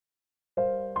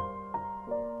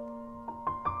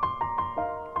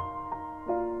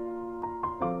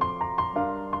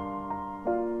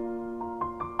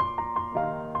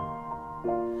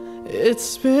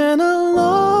It's been a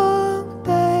long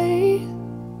day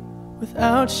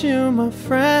without you, my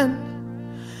friend,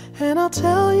 and I'll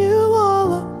tell you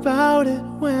all about it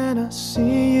when I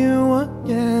see you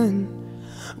again.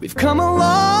 We've come a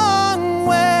long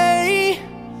way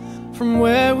from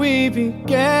where we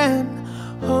began.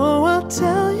 Oh, I'll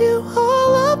tell you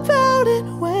all about it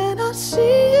when I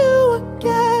see you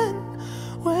again.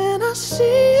 When I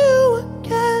see you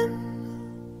again.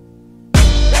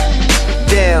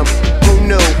 Damn, who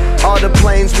knew? All the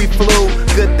planes we flew,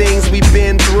 good things we've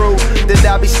been through, that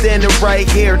I'll be standing right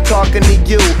here talking to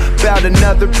you about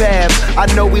another path. I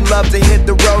know we love to hit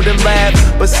the road and laugh,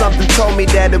 but something told me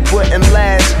that it wouldn't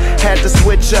last. Had to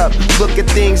switch up, look at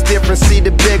things different, see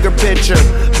the bigger picture.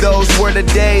 Those were the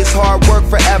days, hard work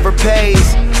forever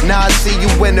pays. Now I see you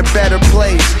in a better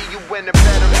place.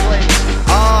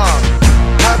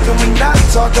 How can we not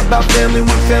talk about family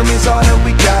when family's all that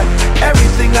we got?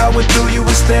 Everything I went through, you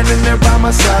were standing there by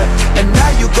my side, and now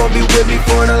you gon' be with me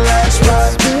for the last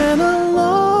ride. It's been a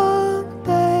long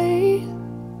day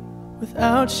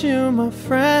without you, my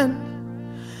friend,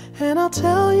 and I'll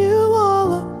tell you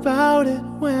all about it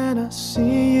when I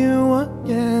see you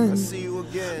again.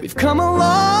 We've come a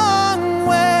long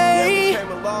way,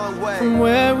 from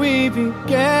where we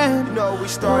began. You know, we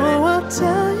started. Oh, I'll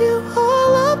tell you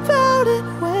all about it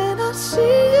when I see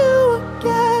you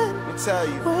again. Let me tell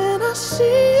you. When I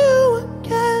see you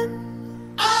again.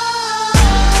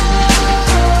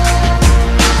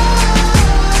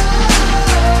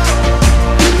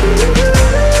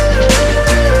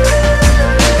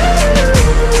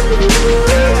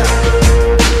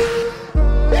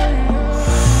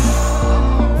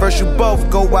 First you both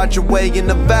go out your way and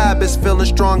the vibe is feeling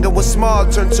strong, and what's small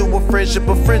turn to a friendship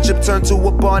turn to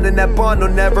a bond, and that bond will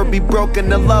never be broken,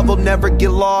 the love will never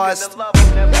get lost.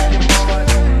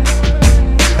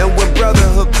 And when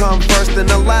brotherhood come first, then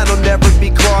the line will never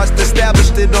be crossed.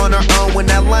 Established it on our own when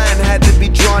that line had to be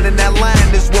drawn, and that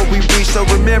line is what we reach, so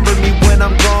remember me when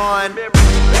I'm gone.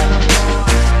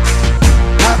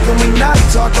 How can we not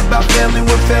talk about family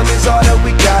when family's all that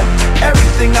we got?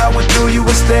 Everything I went through, you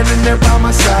were standing there by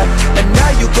my side, and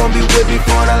now you gon' be with me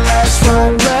for the last ride.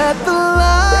 Don't let the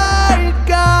light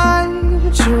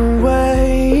guide your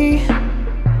way.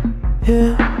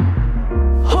 Yeah.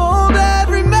 Hold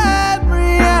every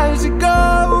memory as you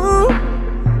go,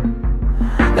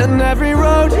 and every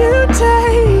road you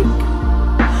take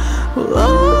will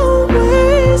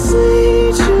always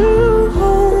lead you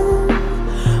home.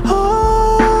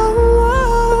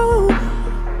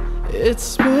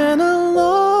 It's been a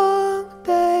long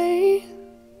day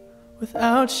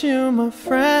without you, my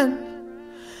friend,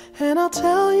 and I'll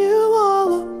tell you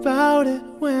all about it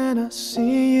when I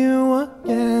see you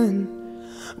again.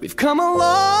 We've come a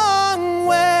long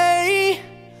way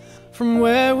from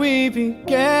where we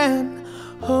began.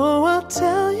 Oh, I'll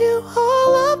tell you all